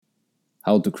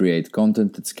How to create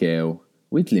content at scale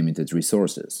with limited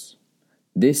resources.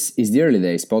 This is the Early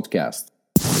Days podcast.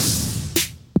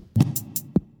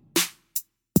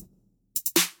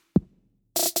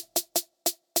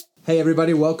 Hey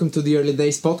everybody, welcome to the Early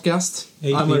Days podcast.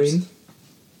 Hey, I'm Marine.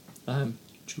 I'm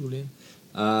Julian.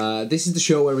 This is the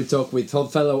show where we talk with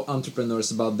fellow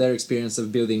entrepreneurs about their experience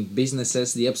of building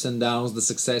businesses, the ups and downs, the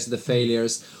success, the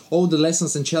failures, all the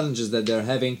lessons and challenges that they're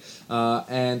having.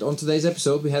 And on today's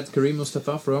episode, we had Karim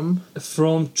Mustafa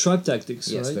from Tribe Tactics.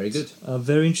 Yes, right? very good. A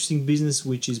very interesting business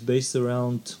which is based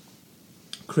around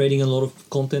creating a lot of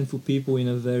content for people in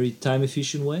a very time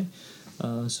efficient way.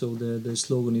 So the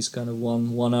slogan is kind of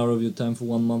one hour of your time for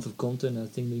 1 month of content. I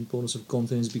think the importance of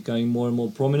content is becoming more and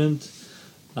more prominent.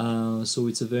 So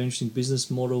it's a very interesting business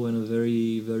model and a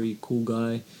very, very cool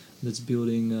guy that's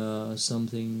building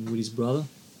something with his brother.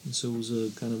 And so it was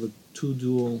a kind of a two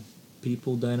dual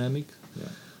people dynamic.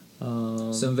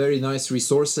 Yeah. Some very nice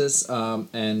resources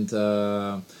and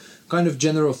kind of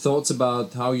general thoughts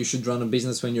about how you should run a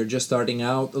business when you're just starting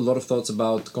out. A lot of thoughts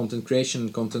about content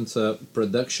creation, content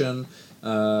production,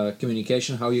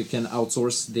 communication, how you can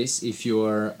outsource this if you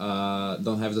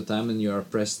don't have the time and you are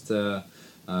pressed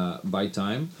by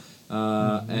time.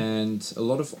 And a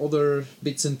lot of other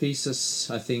bits and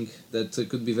pieces, I think, that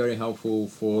could be very helpful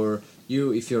for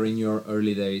you if you're in your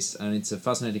early days. And it's a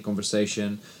fascinating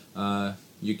conversation.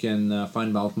 You can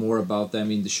find out more about them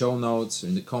in the show notes,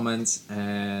 in the comments,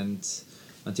 and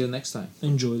until next time.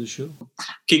 Enjoy the show.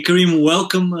 Okay, Karim,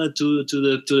 welcome to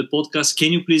the podcast.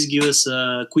 Can you please give us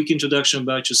a quick introduction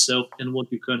about yourself and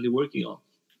what you're currently working on?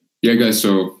 Yeah, guys,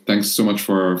 so thanks so much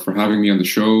for having me on the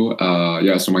show.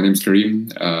 So my name's Karim,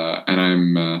 and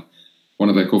I'm one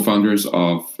of the co-founders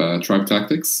of Tribe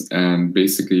Tactics, and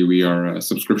basically we are a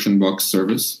subscription box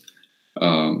service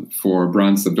for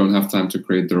brands that don't have time to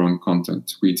create their own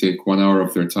content. We take 1 hour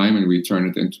of their time and we turn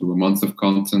it into a month of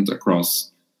content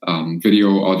across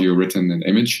video, audio, written, and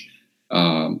image.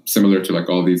 Similar to like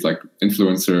all these like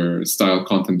influencer style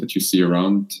content that you see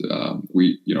around,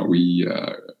 we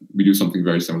do something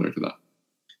very similar to that.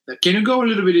 Can you go a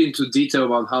little bit into detail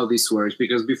about how this works?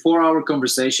 Because before our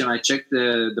conversation, I checked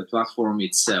the platform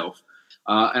itself,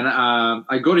 and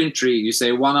I got intrigued. You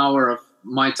say 1 hour of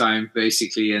my time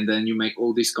basically, and then you make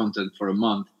all this content for a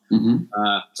month. Mm-hmm.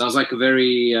 Sounds like a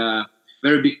very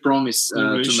big promise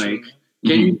to make.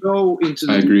 Can you go into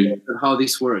the details of how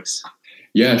this works?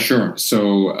 Yeah, sure.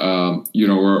 So,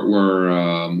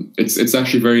 it's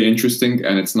actually very interesting,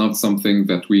 and it's not something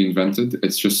that we invented.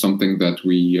 It's just something that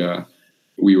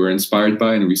we were inspired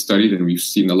by, and we studied, and we've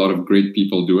seen a lot of great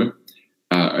people do it.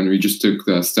 And we just took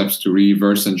the steps to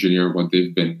reverse engineer what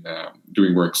they've been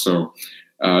doing work. So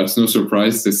it's no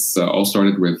surprise. This all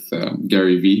started with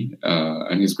Gary Vee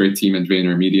and his great team at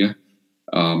VaynerMedia.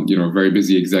 Very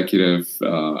busy executive,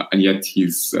 and yet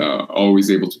he's always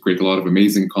able to create a lot of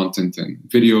amazing content in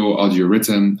video, audio,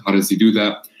 written. How does he do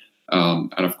that?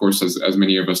 And of course, as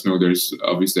many of us know, there's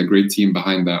obviously a great team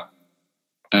behind that.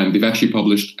 And they've actually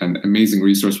published an amazing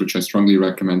resource, which I strongly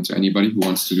recommend to anybody who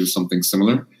wants to do something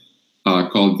similar,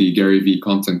 called the Gary Vee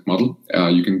Content Model.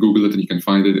 You can Google it and you can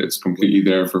find it. It's completely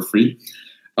there for free.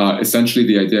 Essentially,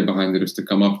 the idea behind it is to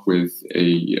come up with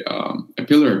a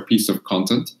pillar piece of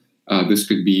content. This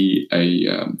could be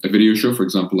a video show, for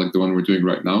example, like the one we're doing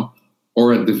right now,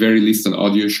 or at the very least an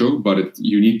audio show, but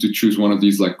you need to choose one of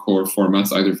these like core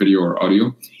formats, either video or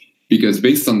audio, because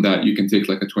based on that, you can take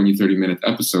like a 20-30 minute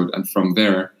episode, and from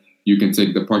there, you can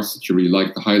take the parts that you really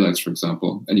like, the highlights, for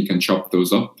example, and you can chop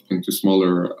those up into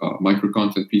smaller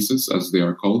micro-content pieces, as they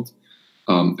are called,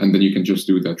 and then you can just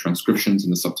do the transcriptions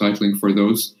and the subtitling for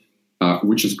those,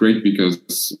 which is great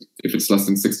because if it's less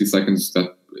than 60 seconds,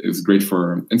 that is great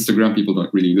for Instagram. People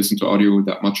don't really listen to audio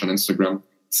that much on Instagram.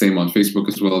 Same on Facebook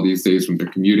as well these days when they're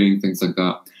commuting, things like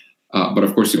that. But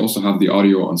of course, you also have the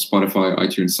audio on Spotify,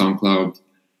 iTunes, SoundCloud.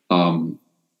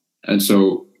 And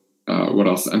so what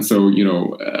else? And so,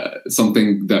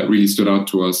 something that really stood out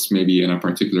to us, maybe in a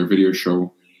particular video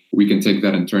show, we can take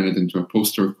that and turn it into a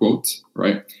poster quote,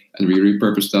 right? And we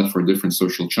repurpose that for different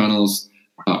social channels.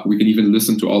 We can even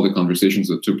listen to all the conversations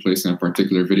that took place in a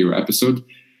particular video episode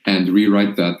and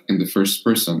rewrite that in the first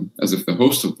person, as if the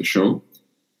host of the show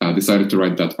decided to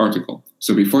write that article.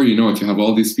 So before you know it, you have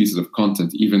all these pieces of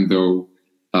content, even though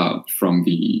from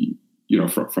the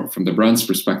brand's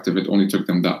perspective, it only took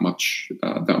them that much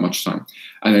time.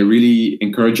 And I really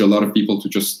encourage a lot of people to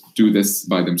just do this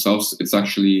by themselves. It's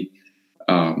actually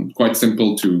quite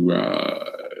simple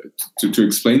to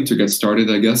explain, to get started,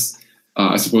 I guess.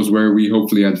 I suppose where we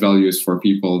hopefully add value is for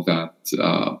people that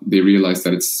they realize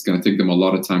that it's going to take them a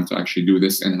lot of time to actually do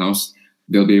this in-house,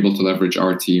 they'll be able to leverage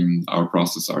our team, our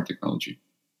process, our technology.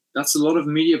 That's a lot of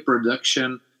media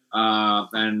production,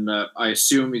 and I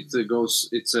assume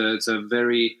it's a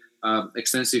very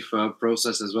extensive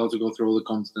process as well to go through all the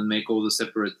content and make all the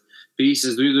separate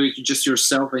pieces. Do you do it just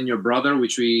yourself and your brother,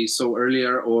 which we saw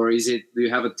earlier, or do you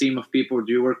have a team of people?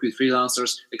 Do you work with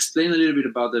freelancers? Explain a little bit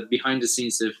about the behind the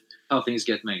scenes of how things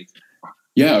get made.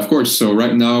 Yeah, of course. So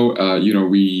right now,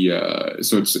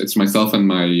 it's myself and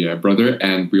my brother,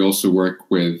 and we also work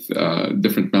with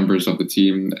different members of the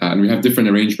team, and we have different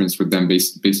arrangements with them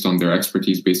based on their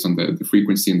expertise, based on the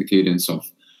frequency and the cadence of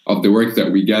the work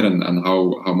that we get, and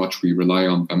how much we rely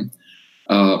on them.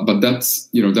 But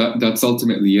that's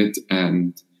ultimately it,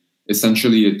 and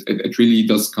essentially it really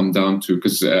does come down to,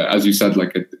 because as you said,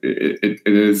 like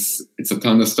it's a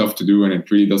ton of stuff to do, and it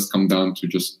really does come down to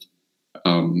just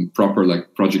proper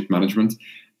like project management.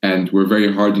 And we're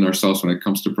very hard on ourselves when it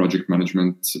comes to project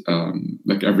management.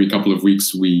 Like every couple of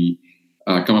weeks we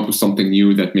come up with something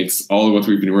new that makes all what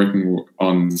we've been working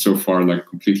on so far like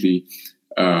completely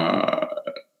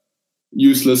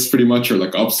useless pretty much, or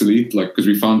like obsolete, like because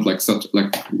we found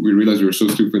we realized we were so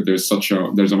stupid. There's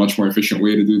a much more efficient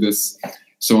way to do this,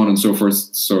 so on and so forth.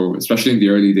 So especially in the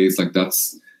early days, like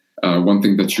that's one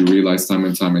thing that you realize time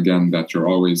and time again, that you're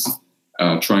always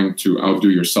trying to outdo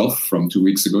yourself from 2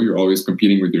 weeks ago. You're always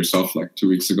competing with yourself like 2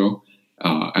 weeks ago,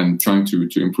 and trying to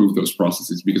improve those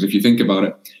processes. Because if you think about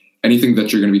it, anything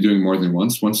that you're going to be doing more than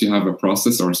once you have a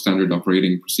process or a standard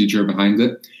operating procedure behind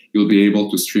it, you'll be able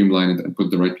to streamline it and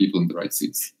put the right people in the right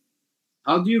seats.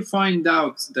 How do you find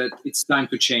out that it's time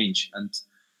to change and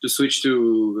to switch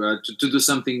to do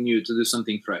something new, to do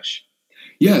something fresh?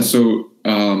 Yeah, so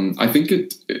I think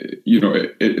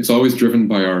it's always driven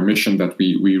by our mission that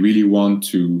we really want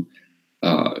to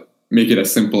make it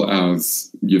as simple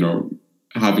as,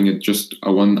 having it just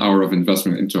a 1 hour of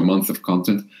investment into a month of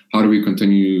content. How do we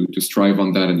continue to strive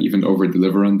on that and even over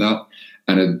deliver on that?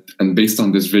 And based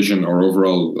on this vision, or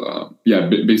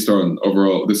based on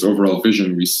this overall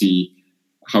vision, we see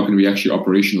how can we actually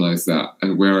operationalize that,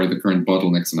 and where are the current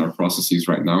bottlenecks in our processes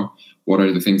right now? What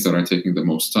are the things that are taking the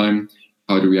most time?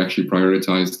 How do we actually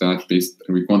prioritize that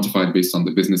and we quantify it based on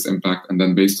the business impact, and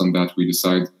then based on that we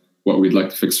decide what we'd like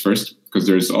to fix first, because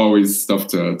there's always stuff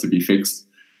to be fixed.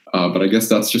 But I guess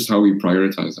that's just how we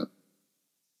prioritize it.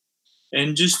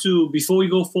 And just before we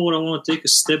go forward, I want to take a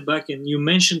step back. And you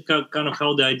mentioned kind of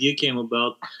how the idea came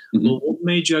about. Mm-hmm. But what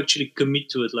made you actually commit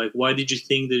to it? Like, why did you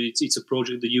think that it's a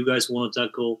project that you guys want to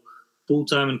tackle full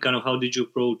time? And kind of how did you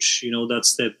approach, that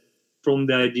step from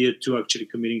the idea to actually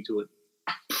committing to it?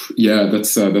 Yeah,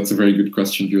 that's a very good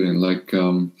question, Julian. Like,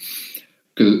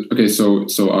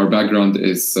 so our background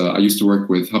is I used to work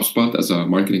with HubSpot as a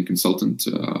marketing consultant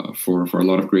for a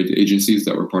lot of great agencies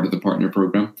that were part of the partner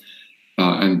program.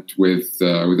 And with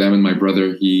them and my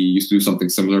brother, he used to do something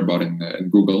similar, but in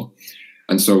Google.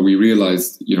 And so we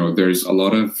realized, there's a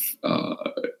lot of,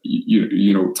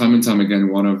 time and time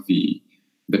again, one of the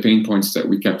pain points that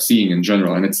we kept seeing in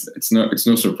general, and it's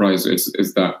no surprise,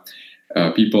 is that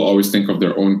people always think of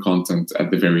their own content at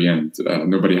the very end.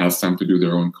 Nobody has time to do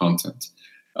their own content.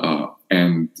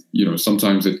 And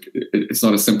sometimes it's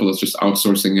not as simple as just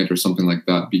outsourcing it or something like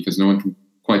that, because no one can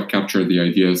quite capture the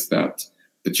ideas that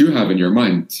you have in your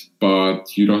mind,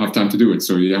 but you don't have time to do it.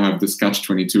 So you have this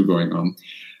catch-22 going on.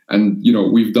 And,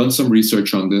 we've done some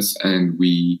research on this, and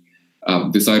we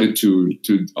decided to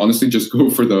honestly just go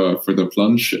for the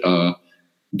plunge,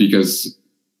 because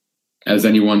as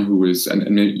anyone who is,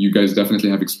 and you guys definitely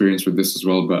have experience with this as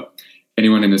well, but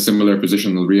anyone in a similar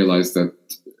position will realize that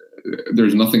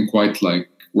there's nothing quite like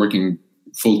working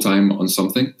full-time on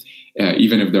something.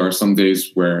 Even if there are some days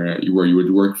where you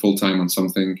would work full-time on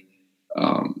something,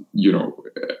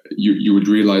 you would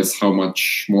realize how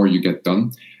much more you get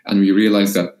done. And we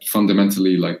realized that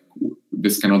fundamentally, like,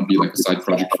 this cannot be like a side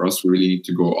project for us. We really need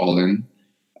to go all in,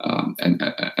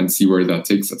 and see where that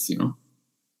takes us,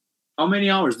 How many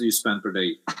hours do you spend per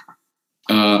day?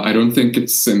 I don't think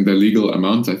it's in the legal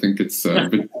amount. I think it's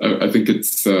better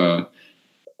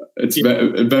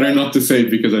not to say,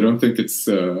 because I don't think it's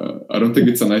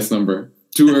a nice number.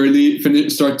 Too early,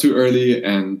 start too early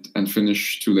and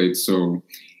finish too late. So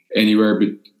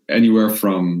anywhere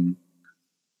from.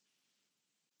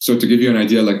 So to give you an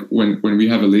idea, like when we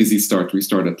have a lazy start, we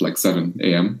start at like 7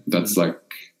 a.m. That's like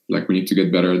we need to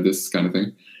get better at this kind of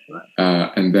thing. Right.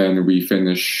 And then we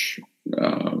finish.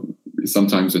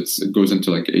 Sometimes it goes into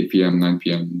like 8 p.m., 9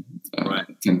 p.m., right.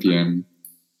 10 p.m.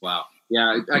 Wow.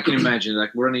 Yeah, I can imagine.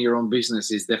 Like, running your own business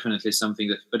is definitely something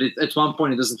that, but at one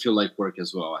point it doesn't feel like work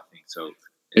as well, I think. So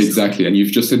exactly, and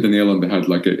you've just hit the nail on the head.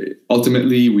 Like,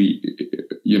 ultimately,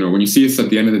 when you see us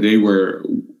at the end of the day,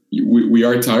 we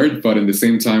are tired, but at the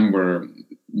same time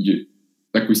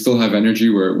we still have energy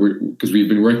because we've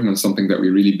been working on something that we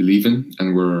really believe in,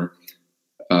 and we're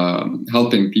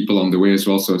helping people on the way as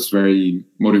well. So it's very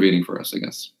motivating for us, I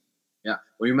guess. Yeah.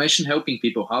 Well, you mentioned helping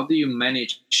people. How do you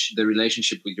manage the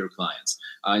relationship with your clients?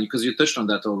 Because you touched on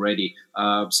that already.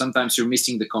 Sometimes you're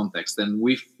missing the context. And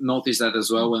we've noticed that as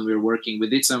well when we're working. We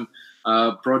did some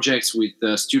projects with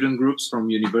student groups from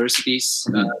universities.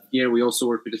 Here we also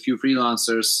work with a few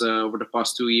freelancers over the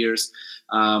past 2 years.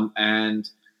 And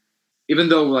even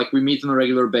though like we meet on a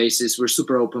regular basis, we're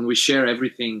super open. We share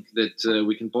everything that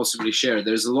we can possibly share.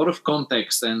 There's a lot of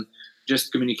context and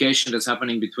just communication that's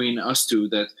happening between us two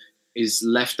that is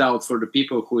left out for the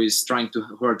people who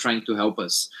are trying to help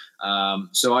us.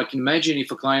 So I can imagine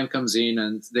if a client comes in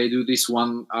and they do this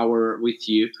 1 hour with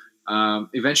you,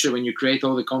 eventually when you create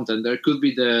all the content, there could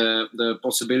be the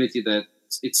possibility that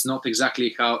it's not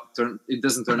exactly it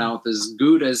doesn't turn out as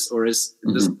good as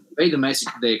it doesn't convey the message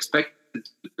they expect it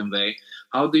to convey.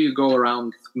 How do you go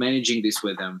around managing this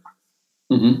with them?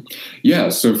 Yeah.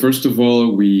 So first of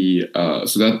all,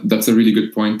 that's a really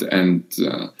good point. And,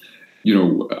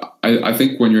 I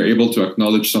think when you're able to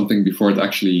acknowledge something before it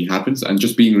actually happens, and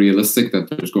just being realistic that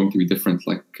there's going to be different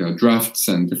drafts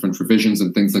and different revisions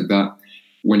and things like that,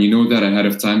 when you know that ahead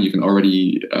of time, you can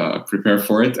already prepare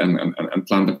for it and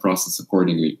plan the process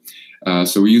accordingly.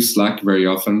 So we use Slack very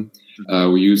often.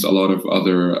 We use a lot of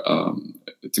other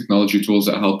technology tools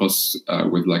that help us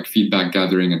with feedback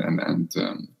gathering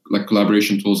and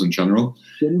collaboration tools in general.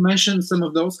 Can you mention some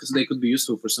of those, because they could be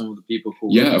useful for some of the people who...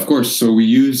 Yeah, of course. So we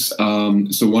use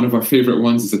so one of our favorite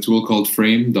ones is a tool called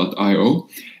frame.io,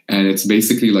 and it's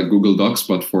basically like Google Docs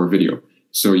but for video.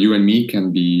 So you and me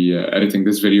can be editing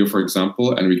this video, for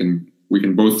example, and we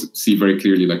can both see very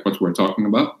clearly what we're talking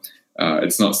about.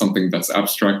 It's not something that's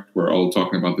abstract. We're all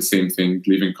talking about the same thing,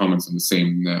 leaving comments on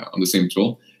the same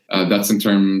tool. That's in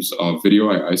terms of video.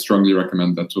 I strongly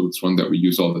recommend that tool. It's one that we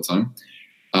use all the time.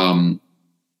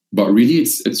 But really,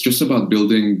 it's just about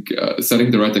building,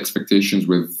 setting the right expectations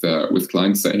with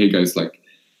clients. That, hey guys,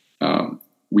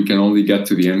 we can only get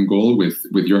to the end goal with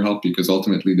your help, because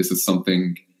ultimately this is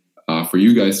something for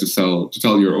you guys to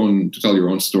tell your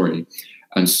own story.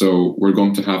 And so we're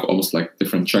going to have almost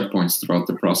different checkpoints throughout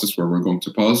the process where we're going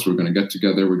to pause. We're going to get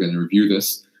together. We're going to review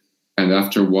this, and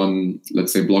after one,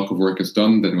 let's say, block of work is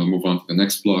done, then we'll move on to the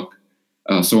next block,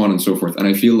 so on and so forth. And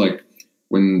I feel like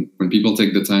when people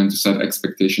take the time to set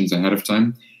expectations ahead of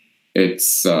time,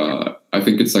 it's I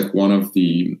think it's one of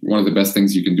the best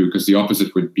things you can do, because the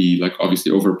opposite would be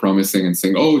obviously over promising and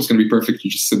saying, oh, it's going to be perfect, you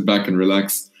just sit back and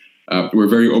relax. We're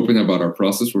very open about our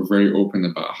process. We're very open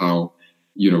about how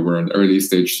we're an early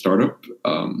stage startup,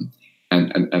 and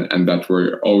that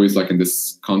we're always in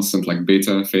this constant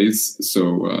beta phase.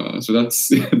 So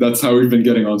that's how we've been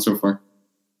getting on so far.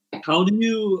 How do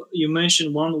you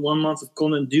mentioned one month of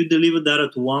content? Do you deliver that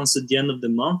at once at the end of the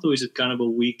month, or is it kind of a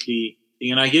weekly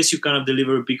thing? And I guess you kind of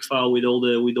deliver a big file with all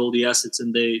the assets,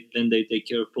 and they take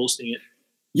care of posting it.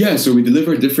 Yeah, so we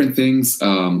deliver different things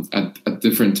at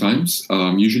different times.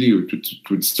 Usually, we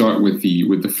would start with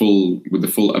the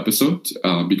full episode,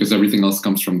 because everything else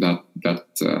comes from that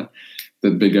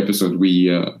big episode.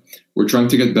 We're trying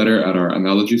to get better at our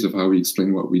analogies of how we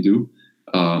explain what we do.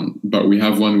 But we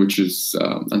have one which is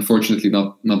unfortunately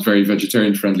not very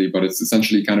vegetarian friendly, but it's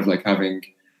essentially kind of like having,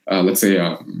 let's say,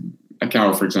 a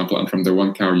cow, for example, and from the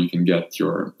one cow you can get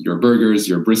your burgers,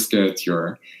 your brisket,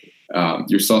 your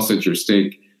sausage, your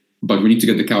steak. But we need to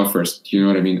get the cow first. You know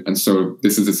what I mean? And so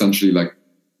this is essentially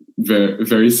very,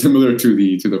 very similar to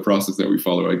the process that we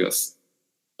follow, I guess.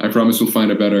 I promise we'll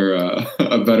find a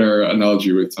better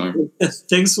analogy with time.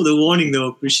 Thanks for the warning, though.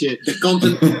 Appreciate it. The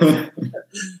content.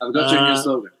 I've got your new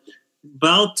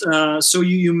slogan. So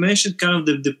you mentioned kind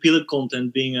of the pillar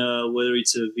content being whether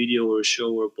it's a video or a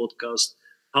show or a podcast.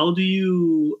 How do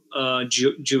you,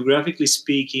 geographically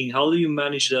speaking, how do you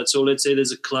manage that? So let's say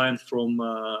there's a client from,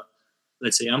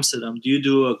 let's say Amsterdam. Do you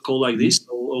do a call like this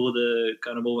over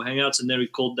Hangouts and then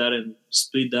record that and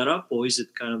split that up, or is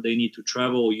it kind of they need to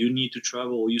travel, or you need to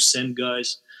travel, or you send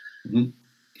guys? Mm-hmm.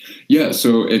 Yeah,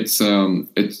 so it's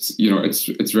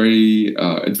very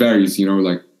it varies.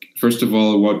 First of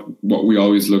all, what we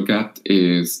always look at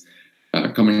is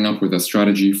coming up with a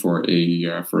strategy for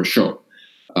a show.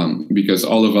 Because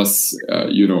all of us,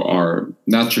 are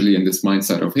naturally in this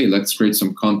mindset of, hey, let's create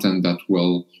some content that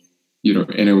will,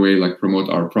 in a way, promote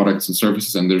our products and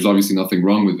services. And there's obviously nothing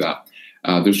wrong with that.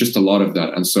 There's just a lot of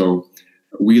that. And so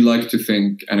we like to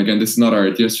think, and again, this is not our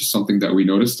idea, it's just something that we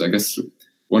noticed. I guess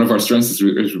one of our strengths is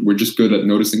we're just good at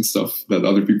noticing stuff that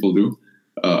other people do.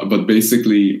 But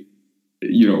basically,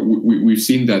 we've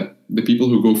seen that the people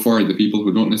who go forward, the people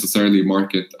who don't necessarily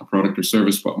market a product or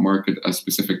service, but market a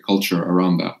specific culture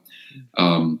around that.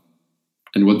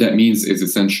 And what that means is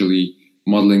essentially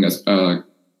modeling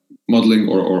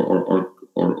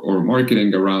or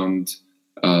marketing around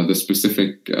the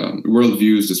specific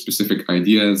worldviews, the specific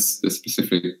ideas, the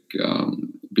specific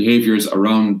behaviors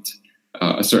around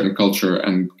a certain culture,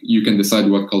 and you can decide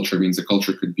what culture means. A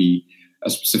culture could be a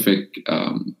specific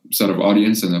set of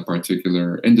audience in a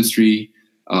particular industry.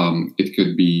 It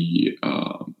could be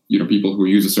people who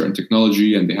use a certain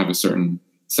technology and they have a certain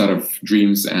set of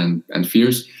dreams and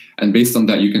fears. And based on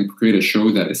that, you can create a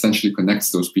show that essentially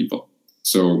connects those people.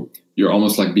 So you're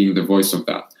almost like being the voice of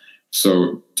that.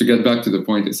 So to get back to the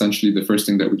point, essentially the first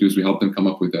thing that we do is we help them come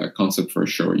up with a concept for a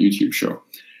show, a YouTube show.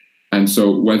 And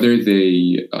so whether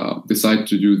they decide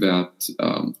to do that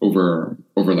over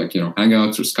like,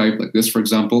 Hangouts or Skype like this, for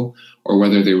example, or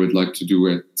whether they would like to do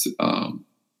it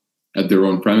at their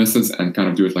own premises and kind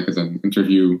of do it like as an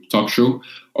interview talk show,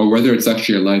 or whether it's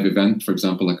actually a live event, for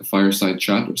example, like a fireside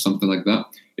chat or something like that,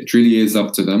 it really is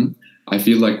up to them. I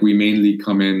feel like we mainly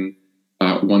come in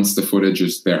once the footage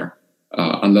is there,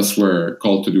 unless we're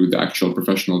called to do the actual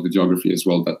professional videography as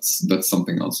well. That's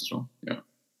something else as well. Yeah.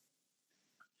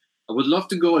 I would love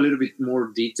to go a little bit more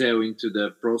detail into the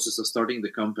process of starting the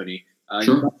company.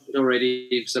 Sure. You mentioned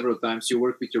already several times you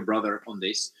work with your brother on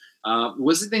this.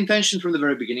 Was it the intention from the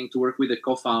very beginning to work with a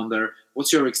co-founder?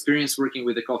 What's your experience working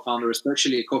with a co-founder,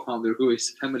 especially a co-founder who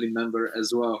is a family member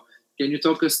as well? Can you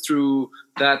talk us through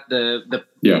that, the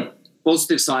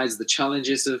positive sides, the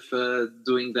challenges of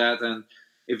doing that, and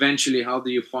eventually how do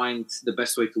you find the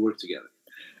best way to work together?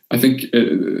 I think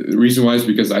the reason why is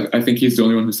because I think he's the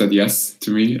only one who said yes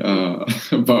to me.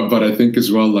 But I think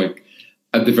as well, like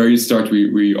at the very start,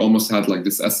 we almost had like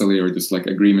this SLA or this like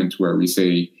agreement where we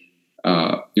say,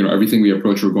 everything we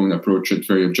approach, we're going to approach it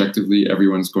very objectively.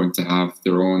 Everyone's going to have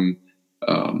their own,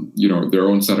 their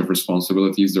own set of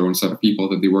responsibilities, their own set of people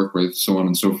that they work with, so on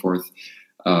and so forth.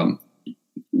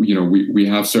 We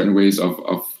have certain ways of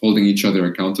holding each other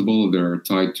accountable. They're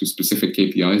tied to specific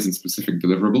KPIs and specific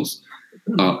deliverables.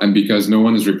 And because no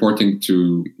one is reporting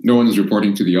to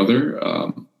the other,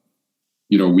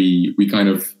 we kind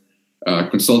of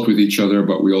consult with each other,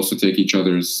 but we also take each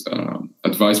other's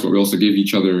advice, but we also give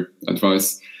each other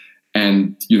advice.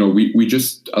 And, we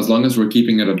just, as long as we're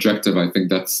keeping it objective, I think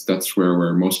that's where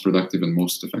we're most productive and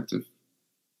most effective.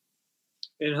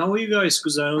 And how are you guys,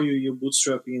 because I know you're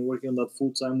bootstrapping and working on that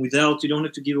full time you don't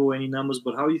have to give away any numbers,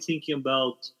 but how are you thinking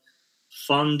about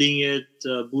funding it,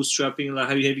 bootstrapping? Like,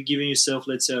 have you given yourself,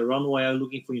 let's say, a runway? Are you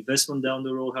looking for investment down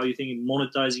the road? How are you thinking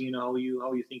monetizing? How are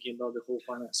you thinking about the whole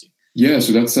financing? Yeah,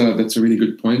 so that's a really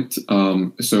good point.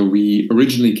 So we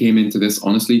originally came into this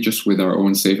honestly just with our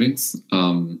own savings,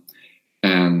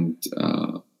 and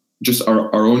just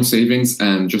our own savings,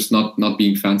 and just not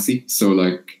being fancy. So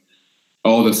like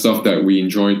all the stuff that we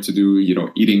enjoyed to do,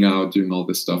 eating out, doing all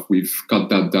this stuff, we've cut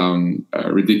that down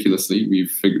ridiculously.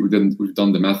 We've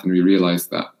done the math, and we realized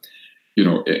that, if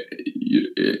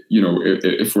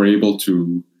we're able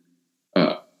to,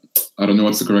 I don't know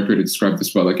what's the correct way to describe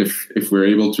this, but like if we're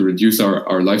able to reduce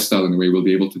our lifestyle in a way, we'll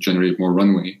be able to generate more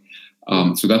runway.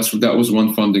 So that was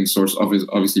one funding source.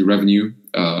 Obviously, revenue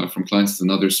from clients is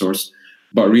another source.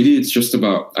 But really, it's just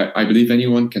about, I believe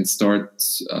anyone can start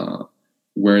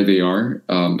where they are.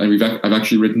 And I've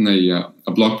actually written a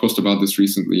blog post about this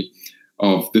recently,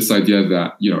 of this idea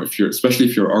that, especially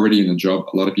if you're already in a job,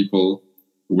 a lot of people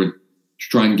would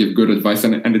try and give good advice.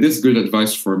 And it is good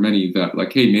advice for many that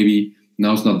like, hey, maybe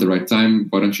now's not the right time.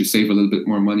 Why don't you save a little bit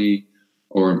more money?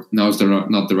 Or now's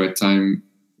not the right time.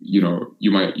 You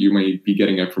might be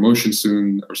getting a promotion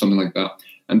soon or something like that.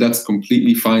 And that's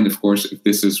completely fine, of course, if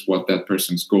this is what that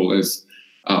person's goal is.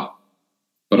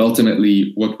 But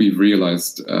ultimately, what we've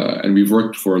realized, and we've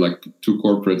worked for like 2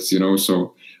 corporates,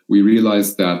 so we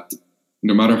realized that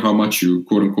no matter how much you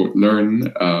quote unquote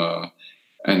learn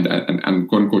and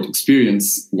quote unquote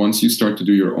experience, once you start to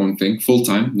do your own thing full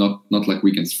time, not like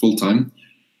weekends, full time,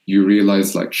 you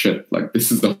realize like shit, like this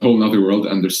is the whole nother world,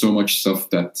 and there's so much stuff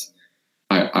that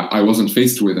I wasn't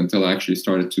faced with until I actually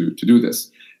started to do this.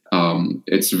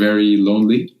 It's very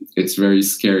lonely, it's very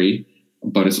scary.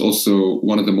 But it's also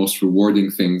one of the most rewarding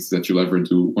things that you'll ever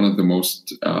do. One of the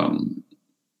most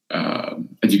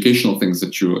educational things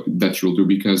that you'll do,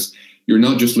 because you're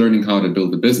not just learning how to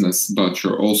build a business, but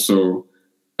you're also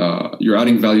you're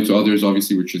adding value to others,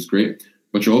 obviously, which is great.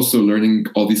 But you're also learning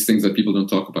all these things that people don't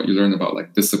talk about. You learn about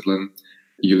like discipline.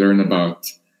 You learn about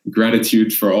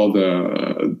gratitude for all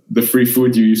the free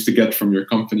food you used to get from your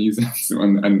companies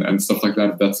and stuff like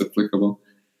that, if that's applicable.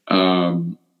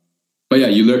 But yeah,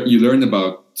 you learn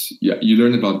about you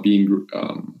learn about being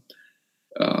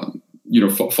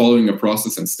following a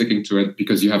process and sticking to it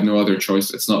because you have no other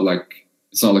choice. It's not like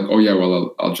oh yeah,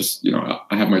 well I'll just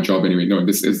I have my job anyway. No,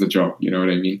 this is the job. You know what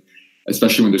I mean?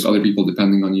 Especially when there's other people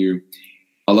depending on you.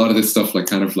 A lot of this stuff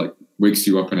kind of wakes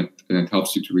you up, and it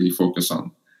helps you to really focus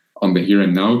on the here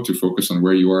and now, to focus on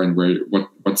where you are and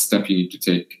what step you need to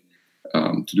take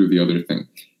to do the other thing.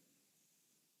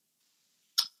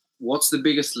 What's the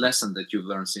biggest lesson that you've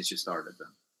learned since you started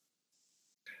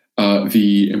then?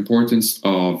 The importance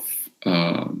of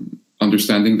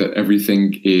understanding that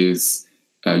everything is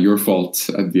your fault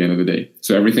at the end of the day.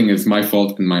 So everything is my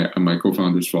fault and my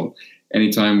co-founder's fault.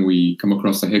 Anytime we come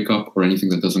across a hiccup or anything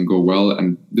that doesn't go well,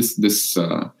 and this these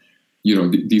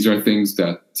are things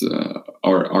that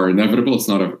are inevitable. It's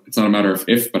not a matter of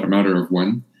if, but a matter of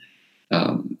when.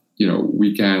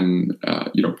 We can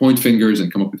point fingers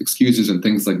and come up with excuses and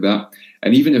things like that.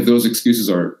 And even if those excuses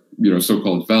are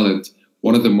so-called valid,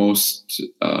 one of the most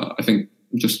I think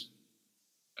just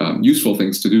useful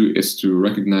things to do is to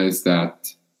recognize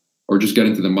that, or just get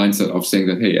into the mindset of saying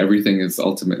that, hey, everything is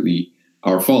ultimately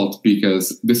our fault,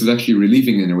 because this is actually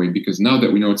relieving in a way, because now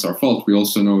that we know it's our fault, we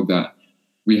also know that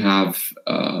we have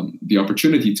the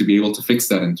opportunity to be able to fix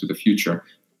that into the future,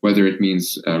 whether it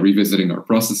means revisiting our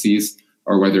processes,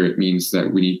 or whether it means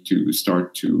that we need to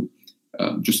start to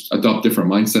just adopt different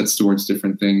mindsets towards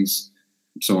different things,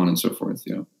 so on and so forth.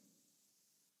 Yeah.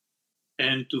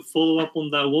 And to follow up on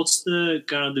that, what's the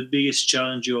kind of the biggest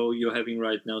challenge you're having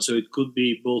right now? So it could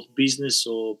be both business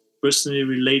or personally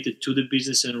related to the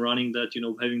business and running that,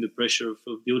 having the pressure of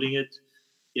building it.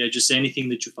 Yeah, just anything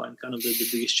that you find kind of the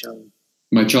biggest challenge.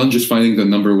 My challenge is finding the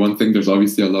number one thing. There's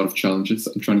obviously a lot of challenges.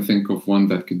 I'm trying to think of one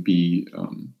that could be,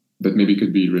 that maybe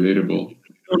could be relatable.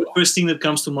 The first thing that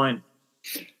comes to mind.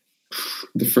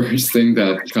 The first thing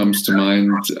that comes to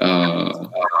mind,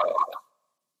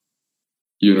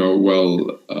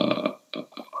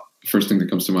 first thing that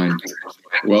comes to mind.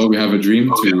 Well, we have a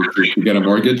dream to get a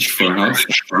mortgage for a house,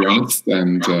 to be honest,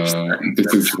 and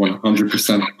this is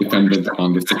 100% dependent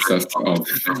on the success of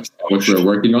what we're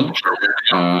working on.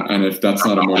 And if that's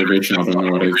not a motivation, I don't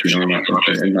know what is.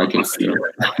 In my case,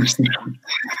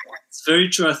 It's very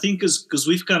true. I think because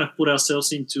we've kind of put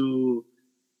ourselves into,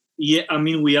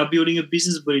 we are building a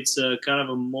business, but it's kind of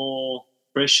a more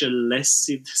pressure-less,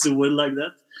 if there's a word like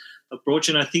that, approach.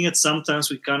 And I think that sometimes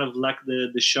we kind of lack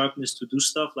the sharpness to do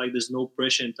stuff. Like there's no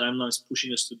pressure and timelines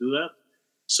pushing us to do that.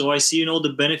 So I see,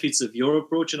 the benefits of your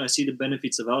approach, and I see the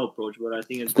benefits of our approach. But I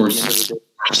think at the end of the day,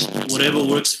 whatever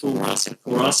works for us and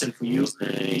for you is the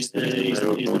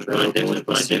right approach.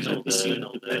 But I definitely see,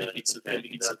 the benefits of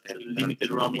having it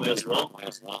limited runway as well.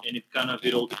 And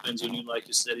it all depends on you, like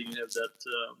you said, you have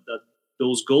that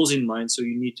those goals in mind. So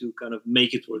you need to kind of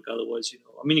make it work. Otherwise, you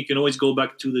can always go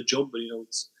back to the job, but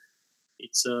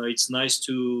it's nice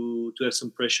to have some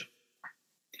pressure.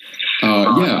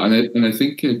 And I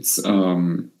think it's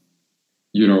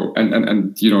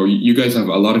you guys have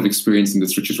a lot of experience in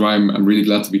this, which is why I'm really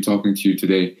glad to be talking to you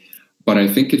today. But I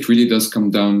think it really does come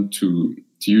down to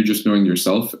you just knowing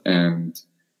yourself and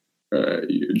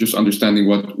just understanding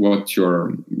what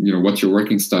your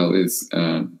working style is.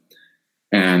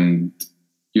 And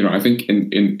I think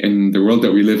in the world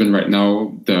that we live in right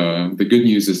now, the good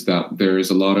news is that there is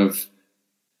a lot of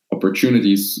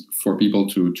opportunities for people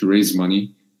to raise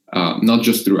money, not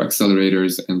just through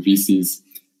accelerators and VCs.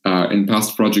 In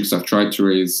past projects, I've tried to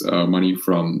raise money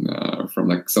from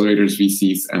accelerators,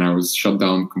 VCs, and I was shut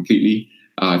down completely.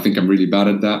 I think I'm really bad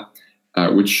at that,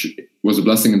 which was a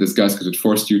blessing in disguise because it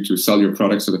forced you to sell your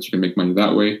product so that you can make money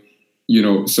that way.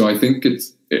 So I think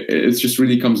it just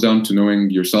really comes down to knowing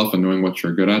yourself and knowing what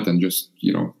you're good at, and just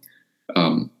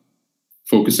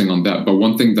focusing on that. But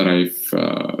one thing that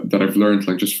I've learned,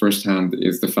 just firsthand,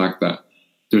 is the fact that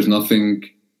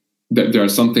there are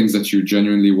some things that you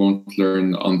genuinely won't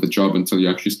learn on the job until you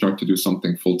actually start to do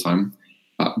something full time,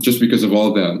 just because of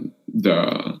all the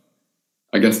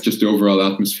I guess just the overall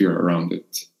atmosphere around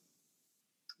it.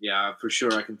 Yeah, for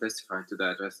sure, I can testify to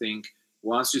that. I think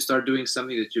once you start doing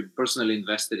something that you're personally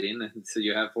invested in, and so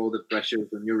you have all the pressure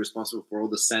and you're responsible for all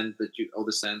the cents that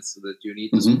you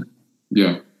need to spend.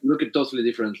 Yeah. Look at totally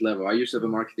different level. I used to have a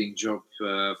marketing job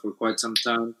for quite some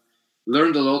time.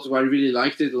 Learned a lot. I really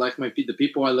liked it. I liked the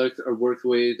people I worked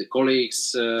with, the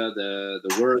colleagues,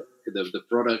 the work, the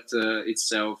product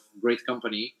itself. Great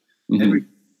company, everything.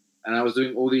 And I was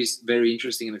doing all these very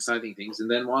interesting and exciting things. And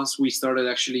then once we started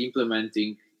actually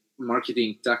implementing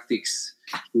marketing tactics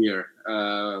here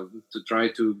to try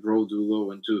to grow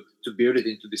DULO and to build it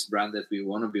into this brand that we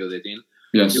want to build it in,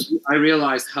 yes, I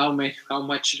realized how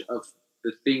much of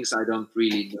the things I don't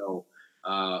really know.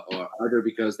 or either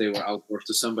because they were outsourced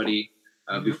to somebody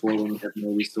before when you had no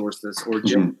resources, or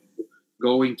just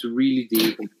going to really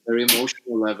deep, very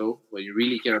emotional level where you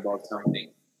really care about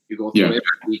something. You go through every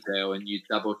detail and you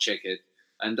double check it.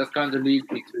 And that kind of leads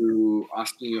me to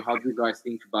asking you, how do you guys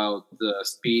think about the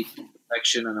speed,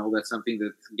 perfection? I know that's something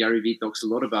that Gary Vee talks a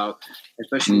lot about,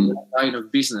 especially in the line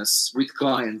of business with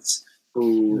clients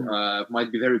who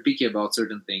might be very picky about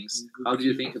certain things. How do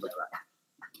you think about that?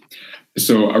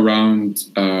 So around,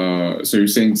 so you're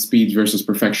saying speed versus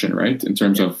perfection, right? In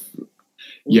terms of,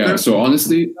 so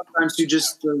honestly, sometimes you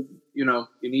just, you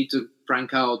need to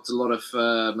crank out a lot of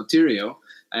material,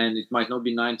 and it might not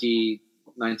be 99%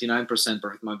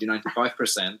 perfect, might be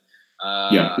 95%.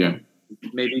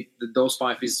 Maybe those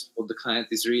 5 is what the client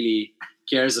is really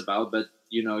cares about, but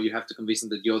you have to convince them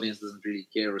that the audience doesn't really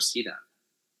care or see that.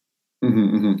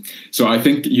 So I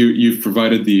think you've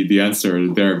provided the answer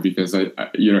there, because it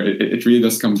really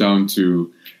does come down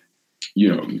to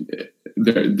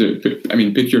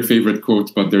pick your favorite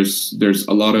quote, but there's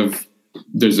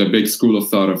a big school of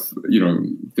thought of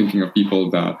thinking of people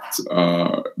that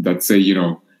say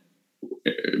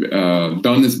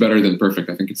done is better than perfect.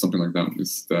 I think it's something like that.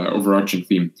 It's the overarching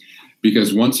theme,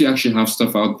 because once you actually have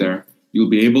stuff out there, you'll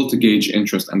be able to gauge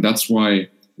interest, and that's why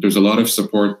there's a lot of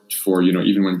support for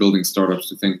even when building startups,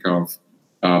 to think of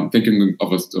thinking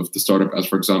of the startup as,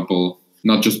 for example,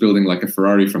 not just building like a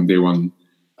Ferrari from day one,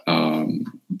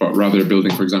 but rather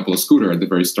building, for example, a scooter at the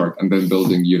very start, and then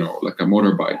building like a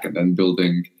motorbike, and then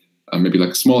building maybe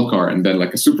like a small car, and then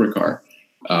like a supercar.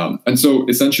 And so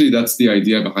essentially that's the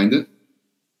idea behind it.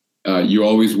 You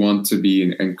always want to be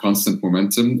in constant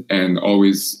momentum, and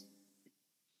always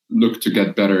look to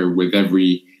get better with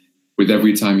every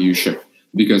time you ship.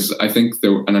 Because I think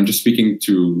and I'm just speaking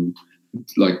to,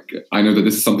 I know that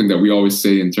this is something that we always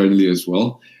say internally as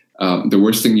well. The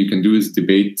worst thing you can do is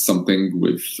debate something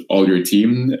with all your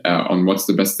team on what's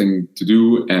the best thing to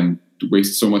do, and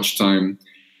waste so much time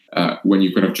when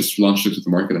you could have just launched it to the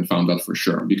market and found out for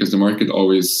sure. Because the market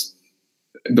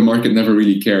never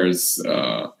really cares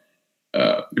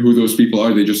who those people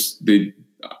are.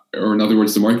 Or in other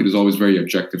words, the market is always very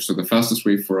objective. So the fastest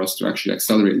way for us to actually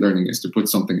accelerate learning is to put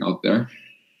something out there.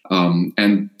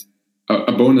 And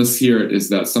a bonus here is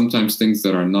that sometimes things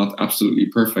that are not absolutely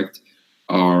perfect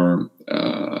are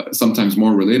sometimes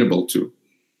more relatable too.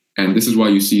 And this is why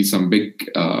you see some big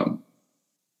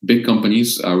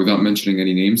companies, without mentioning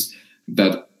any names,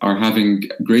 that are having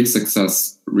great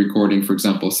success recording, for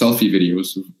example, selfie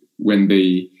videos, when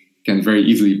they can very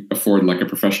easily afford like a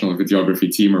professional videography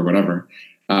team or whatever.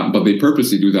 But they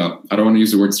purposely do that. I don't want to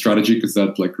use the word strategy, because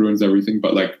that ruins everything.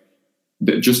 But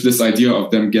just this idea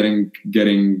of them getting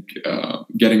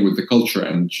with the culture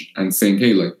and saying,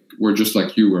 hey, we're just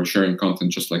like you, we're sharing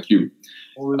content just like you.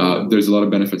 There's a lot of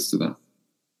benefits to that.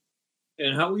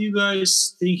 And how are you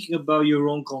guys thinking about your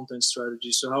own content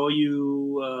strategy? So how are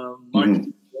you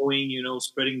marketing,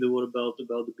 spreading the word about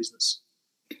the business?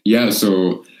 Yeah,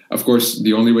 so of course,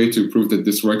 the only way to prove that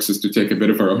this works is to take a bit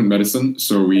of our own medicine.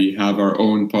 So we have our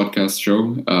own podcast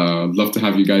show. Love to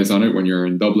have you guys on it when you're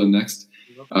in Dublin next.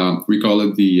 We call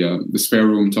it the Spare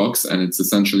Room Talks, and it's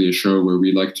essentially a show where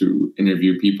we like to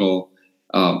interview people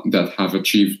that have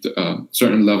achieved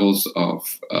certain levels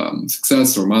of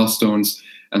success or milestones,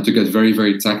 and to get very,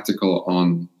 very tactical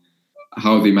on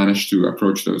how they managed to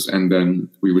approach those. And then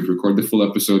we would record the full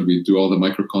episode. We'd do all the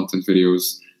micro content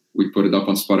videos. We'd put it up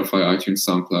on Spotify, iTunes,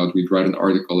 SoundCloud. We'd write an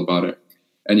article about it.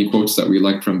 Any quotes that we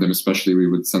liked from them, especially, we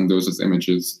would send those as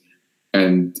images.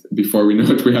 And before we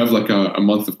know it, we have a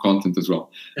month of content as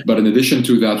well. But in addition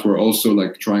to that, we're also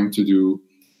trying to do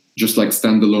just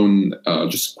standalone,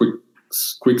 just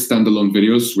quick standalone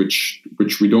videos, which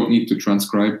we don't need to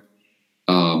transcribe.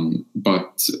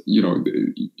 But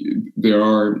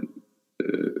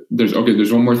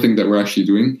there's one more thing that we're actually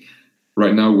doing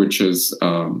right now, which is,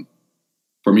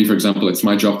 for me, for example, it's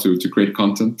my job to create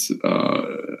content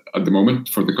at the moment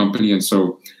for the company. And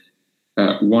so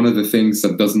one of the things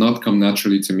that does not come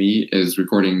naturally to me is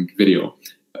recording video.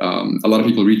 A lot of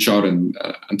people reach out and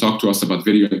talk to us about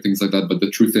video and things like that. But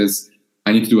the truth is,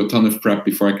 I need to do a ton of prep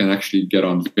before I can actually get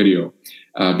on video,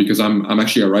 because I'm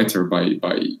actually a writer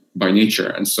by nature.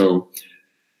 And so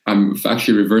I've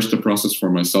actually reversed the process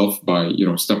for myself by,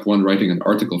 step 1, writing an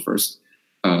article first.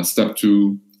 Step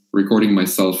 2, recording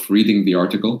myself reading the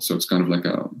article. So it's kind of like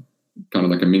a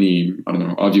mini,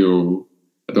 audio,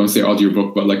 I don't say audio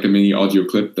book, but like a mini audio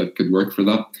clip that could work for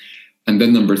that. And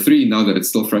then number 3, now that it's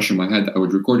still fresh in my head, I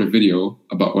would record a video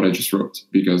about what I just wrote,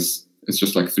 because it's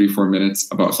just 3-4 minutes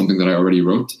about something that I already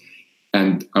wrote.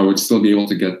 And I would still be able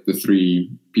to get the 3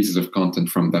 pieces of content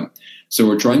from them. So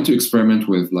we're trying to experiment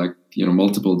with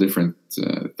multiple different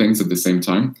things at the same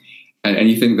time. And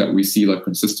anything that we see like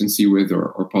consistency with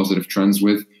or positive trends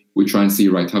with, we try and see,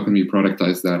 right, how can we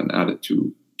productize that and add it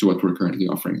to what we're currently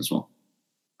offering as well.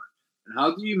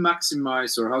 How do you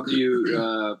maximize, or how do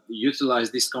you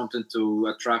utilize this content to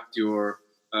attract your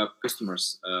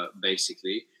customers,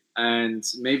 basically? And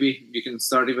maybe you can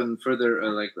start even further,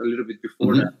 like a little bit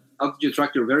before that. How did you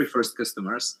attract your very first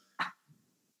customers?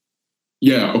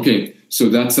 Yeah. Okay. So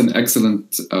that's an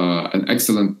excellent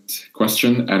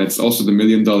question, and it's also the $1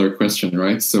 million question,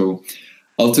 right? So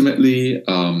ultimately,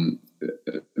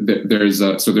 there's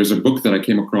a book that I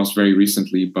came across very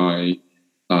recently by.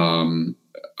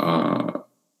 Oh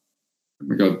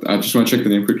my God! I just want to check the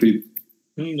name quickly.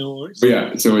 No worries. But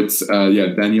yeah. So it's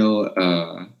Daniel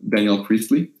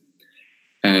Priestley,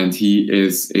 and he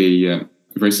is a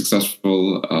very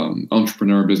successful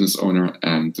entrepreneur, business owner,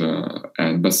 and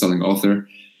best-selling author.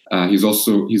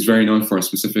 He's very known for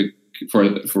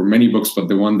for many books, but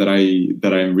the one that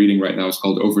I'm reading right now is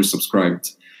called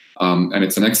Oversubscribed, and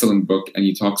it's an excellent book. And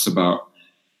he talks about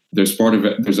there's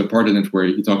a part in it where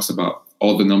he talks about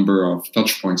all the number of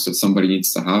touch points that somebody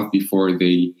needs to have before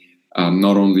they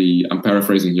not only, I'm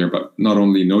paraphrasing here, but not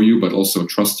only know you, but also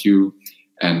trust you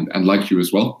and like you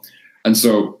as well. And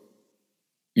so,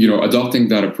 adopting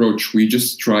that approach, we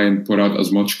just try and put out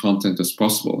as much content as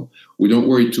possible. We don't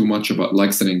worry too much about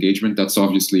likes and engagement. That's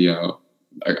obviously a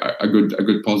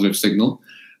good positive signal,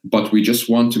 but we just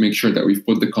want to make sure that we've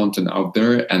put the content out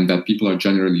there and that people are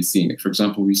generally seeing it. For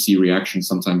example, we see reactions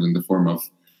sometimes in the form of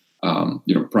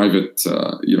private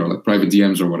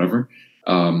DMs or whatever.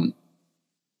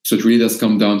 So it really does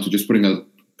come down to just putting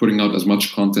out as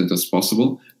much content as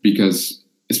possible, because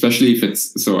especially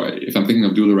if I'm thinking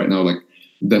of DULO right now, like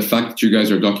the fact that you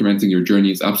guys are documenting your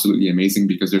journey is absolutely amazing,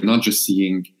 because they're not just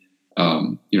seeing,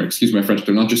 excuse my French,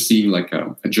 they're not just seeing like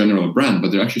a general brand,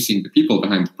 but they're actually seeing the people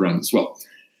behind the brand as well.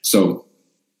 So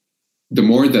the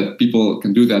more that people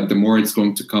can do that, the more it's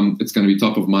going to be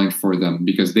top of mind for them,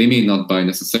 because they may not buy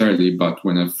necessarily, but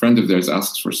when a friend of theirs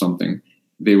asks for something,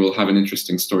 they will have an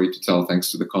interesting story to tell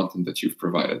thanks to the content that you've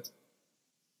provided.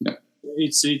 Yeah.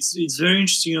 It's very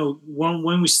interesting.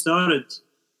 When we started,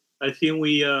 I think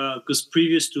we, because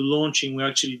previous to launching, we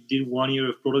actually did 1 year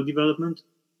of product development.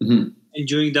 Mm-hmm. And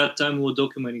during that time, we were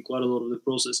documenting quite a lot of the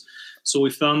process. So we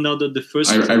found out that the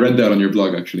first... I read that on your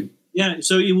blog, actually. Yeah,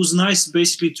 so it was nice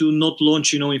basically to not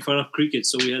launch, in front of cricket.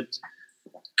 So we had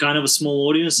kind of a small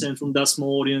audience, and from that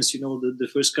small audience, the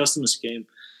first customers came.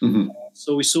 Mm-hmm.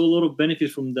 So we saw a lot of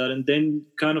benefit from that. And then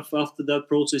kind of after that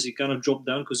process, it kind of dropped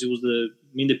down, because it was the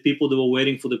people that were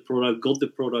waiting for the product got the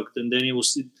product. And then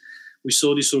we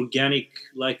saw this organic,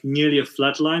 like nearly a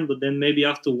flat line, but then maybe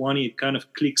after 1 year, it kind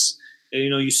of clicks. And,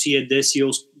 you see the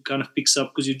SEO kind of picks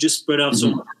up, because you just spread out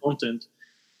so much content.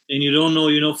 And you don't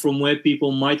know, from where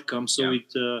people might come. So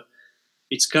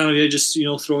it's kind of just,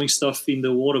 throwing stuff in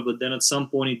the water. But then at some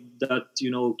point that,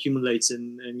 accumulates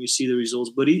and you see the results.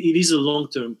 But it is a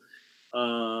long-term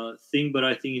thing. But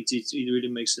I think it really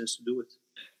makes sense to do it.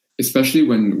 Especially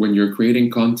when you're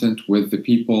creating content with the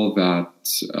people that,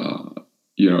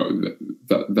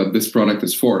 that this product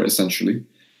is for, essentially.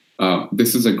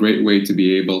 This is a great way to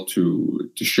be able to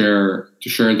share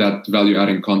that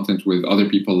value-adding content with other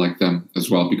people like them as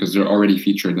well, because they're already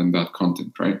featured in that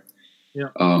content, right?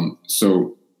 Yeah.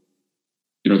 So,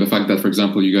 the fact that, for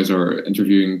example, you guys are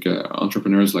interviewing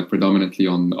entrepreneurs like predominantly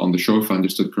on the show, if I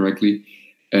understood correctly,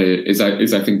 is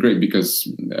I think great, because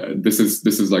this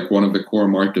is like one of the core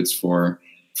markets for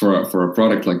a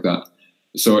product like that.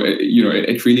 So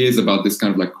it really is about this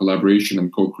kind of like collaboration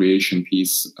and co-creation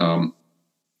piece.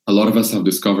 A lot of us have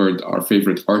discovered our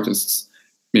favorite artists,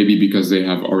 maybe because they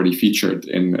have already featured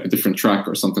in a different track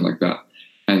or something like that.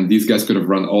 And these guys could have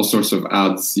run all sorts of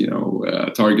ads,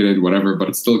 targeted, whatever, but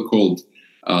it's still cold.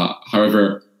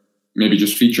 However, maybe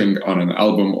just featuring on an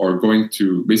album or going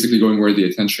where the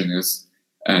attention is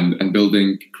and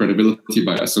building credibility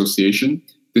by association.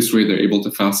 This way they're able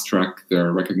to fast track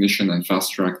their recognition and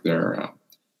fast track their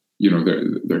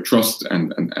trust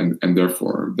and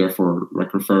therefore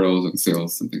referrals and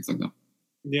sales and things like that.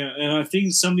 Yeah, and I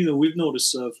think something that we've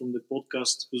noticed from the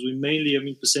podcast, because we mainly,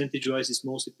 percentage-wise, it's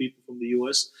mostly people from the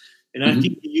US, and I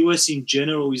think the US in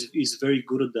general is very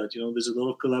good at that. There's a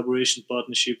lot of collaboration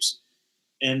partnerships,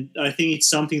 and I think it's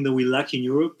something that we lack in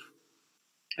Europe,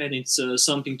 and it's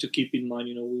something to keep in mind.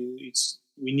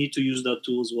 We need to use that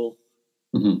tool as well.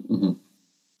 Mm-hmm, mm-hmm.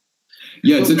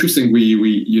 Yeah, it's interesting.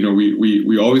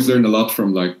 We always learn a lot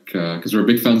from because we're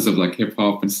big fans of like hip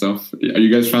hop and stuff. Are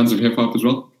you guys fans of hip hop as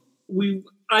well?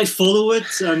 I follow it,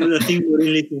 and I think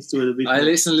Maureen listens to it a bit. I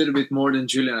listen a little bit more than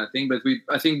Julian, I think, but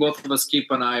I think both of us keep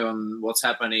an eye on what's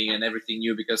happening and everything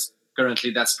new, because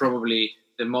currently that's probably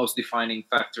the most defining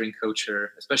factor in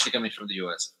culture, especially coming from the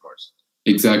US, of course.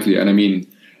 Exactly, and I mean,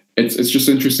 it's just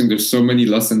interesting. There's so many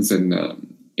lessons in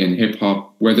hip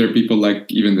hop, whether people like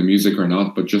even the music or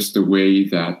not, but just the way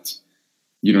that,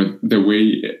 you know, the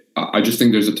way I just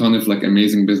think there's a ton of like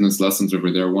amazing business lessons over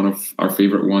there. One of our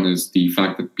favorite one is the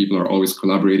fact that people are always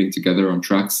collaborating together on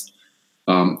tracks.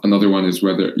 Another one is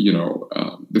whether, you know,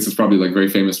 this is probably like very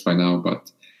famous by now,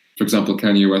 but for example,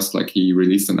 Kanye West, like he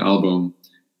released an album,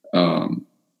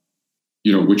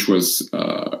 you know, which was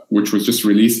just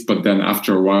released, but then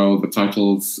after a while the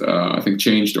titles I think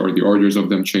changed, or the orders of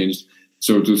them changed.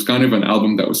 So it was kind of an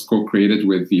album that was co-created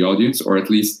with the audience, or at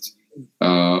least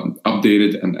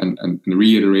updated and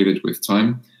reiterated with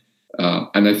time.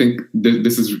 And I think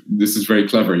this is very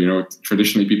clever. You know,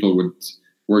 traditionally people would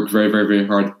work very, very, very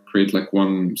hard, create like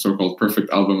one so-called perfect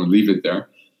album and leave it there.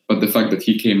 But the fact that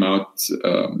he came out,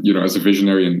 you know, as a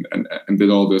visionary and did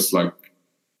all this like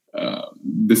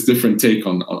this different take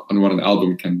on what an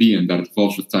album can be, and that it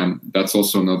evolves with time, that's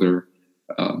also another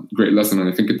great lesson. And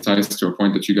I think it ties to a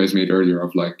point that you guys made earlier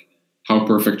of like, how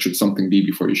perfect should something be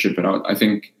before you ship it out? I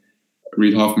think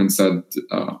Reid Hoffman said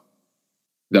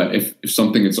that if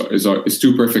something is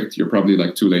too perfect, you're probably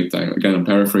like too late. Again, I'm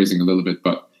paraphrasing a little bit,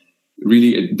 but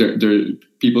really,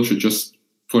 people should just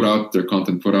put out their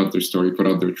content, put out their story, put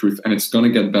out their truth, and it's going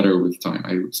to get better with time,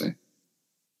 I would say.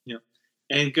 Yeah.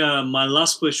 And my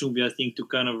last question will be, I think, to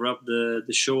kind of wrap the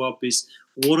show up, is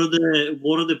what are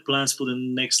the plans for the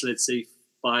next, let's say,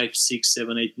 5, 6,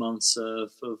 7, 8 months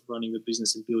of running the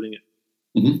business and building it?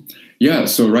 Mm-hmm. Yeah,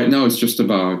 so right now it's just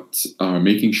about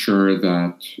making sure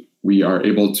that we are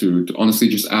able to honestly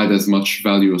just add as much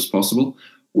value as possible.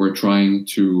 We're trying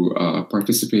to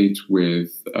participate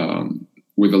with a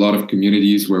lot of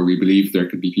communities where we believe there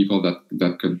could be people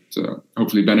that could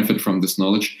hopefully benefit from this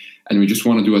knowledge, and we just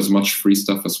want to do as much free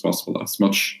stuff as possible,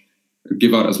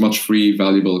 give out as much free,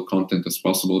 valuable content as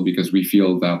possible, because we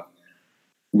feel that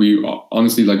we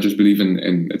honestly like just believe in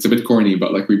it's a bit corny,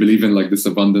 but like we believe in like this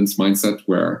abundance mindset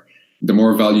where the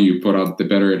more value you put out, the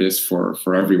better it is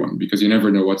for everyone, because you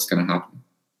never know what's going to happen.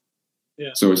 Yeah.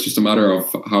 So it's just a matter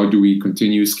of how do we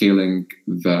continue scaling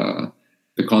the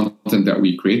content that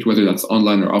we create, whether that's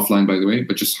online or offline, by the way,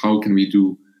 but just how can we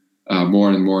do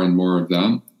more and more and more of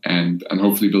them, and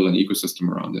hopefully build an ecosystem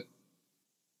around it.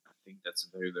 I think that's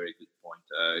a very, very good point.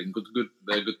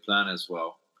 Very good plan as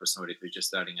well for somebody who's just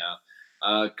starting out.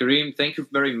 Kareem, thank you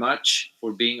very much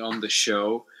for being on the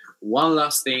show. One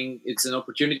last thing, it's an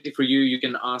opportunity for you. You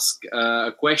can ask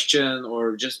a question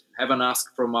or just have an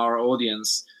ask from our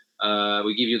audience.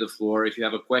 We give you the floor. If you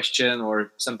have a question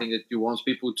or something that you want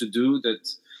people to do that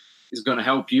is going to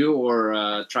help you,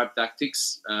 or tribe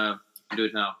tactics, do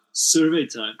it now. Survey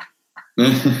time.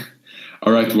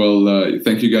 All right. Well,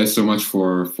 thank you guys so much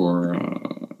for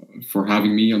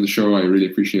having me on the show. I really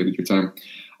appreciated your time.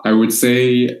 I would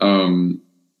say,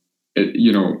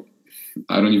 you know,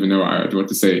 I don't even know what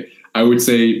to say. I would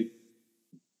say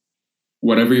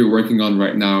whatever you're working on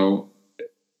right now,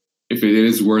 if it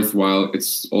is worthwhile,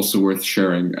 it's also worth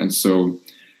sharing. And so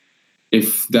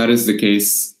if that is the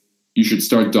case, you should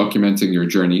start documenting your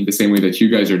journey the same way that you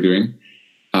guys are doing,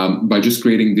 by just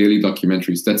creating daily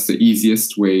documentaries. That's the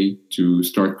easiest way to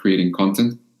start creating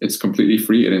content. It's completely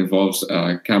free. It involves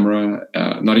a camera,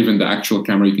 not even the actual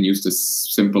camera. You can use this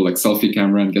simple like selfie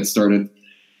camera and get started.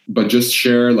 But just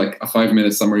share like a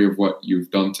 5-minute summary of what you've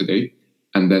done today,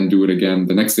 and then do it again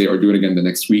the next day, or do it again the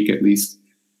next week at least.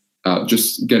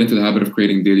 Just get into the habit of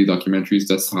creating daily documentaries.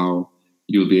 That's how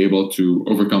you'll be able to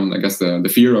overcome, I guess,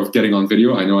 the fear of getting on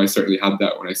video. I know I certainly had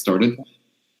that when I started.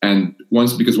 And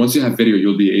once you have video,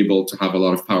 you'll be able to have a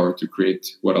lot of power to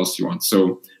create what else you want.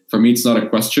 So for me, it's not a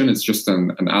question, it's just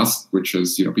an ask, which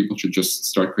is, you know, people should just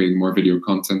start creating more video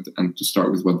content and to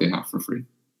start with what they have for free.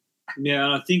 Yeah,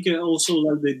 and I think also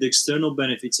like the external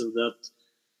benefits of that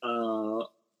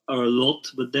are a lot,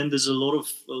 but then there's a lot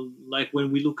of like when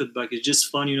we look back, it's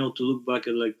just fun, you know, to look back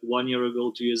at like 1 year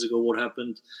ago, 2 years ago, what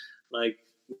happened, like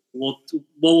what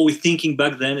were we thinking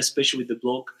back then, especially with the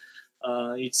blog.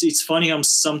 It's funny how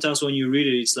sometimes when you read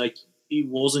it, it's like it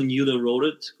wasn't you that wrote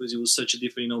it, because it was such a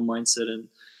different, you know, mindset. And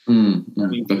I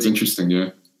mean, that's interesting. Yeah,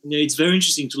 it's very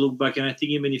interesting to look back. And I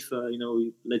think even if you know,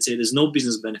 let's say there's no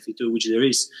business benefit to it, which there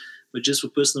is, but just for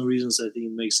personal reasons, I think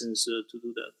it makes sense to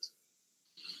do that.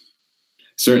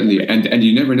 Certainly, and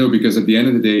you never know, because at the end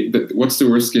of the day, what's the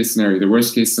worst case scenario? The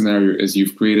worst case scenario is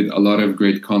you've created a lot of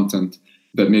great content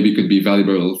that maybe could be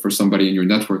valuable for somebody in your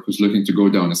network who's looking to go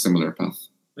down a similar path.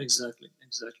 Exactly.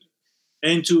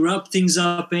 And to wrap things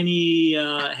up, any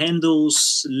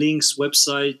handles, links,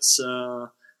 websites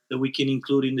that we can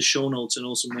include in the show notes and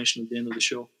also mention at the end of the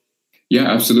show?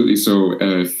 Yeah, absolutely. So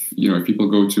if people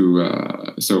go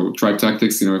to Tribe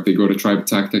Tactics, if they go to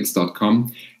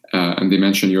tribetactics.com and they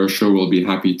mention your show, we'll be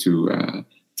happy to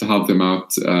help them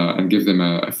out and give them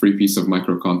a free piece of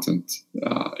micro content.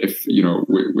 If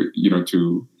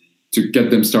to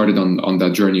get them started on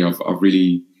that journey of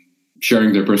really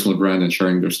sharing their personal brand and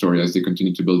sharing their story as they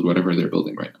continue to build whatever they're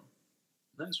building right now.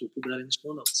 Nice. We'll put that in the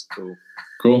show notes.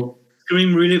 Cool.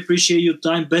 Karim, really appreciate your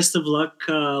time. Best of luck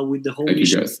with the whole Thank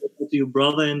mission you guys. to your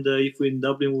brother. And if we're in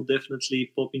Dublin, we'll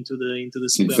definitely pop into the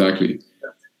Exactly.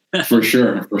 For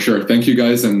sure. Thank you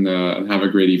guys, and have a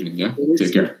great evening. Yeah.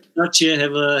 Take care.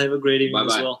 Have a great evening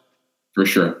Bye-bye. as well. For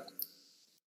sure.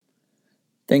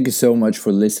 Thank you so much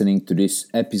for listening to this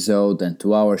episode and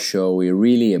to our show. We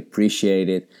really appreciate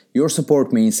it. Your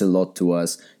support means a lot to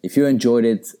us. If you enjoyed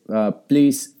it,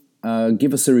 please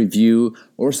give us a review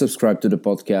or subscribe to the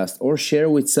podcast or share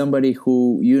with somebody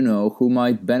who who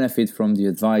might benefit from the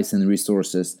advice and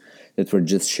resources that were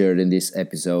just shared in this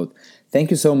episode.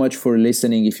 Thank you so much for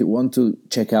listening. If you want to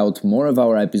check out more of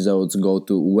our episodes, go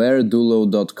to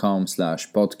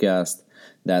weardulo.com/podcast.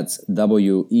 That's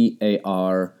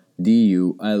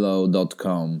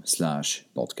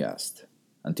weardulo.com/podcast.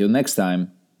 Until next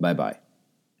time, bye-bye.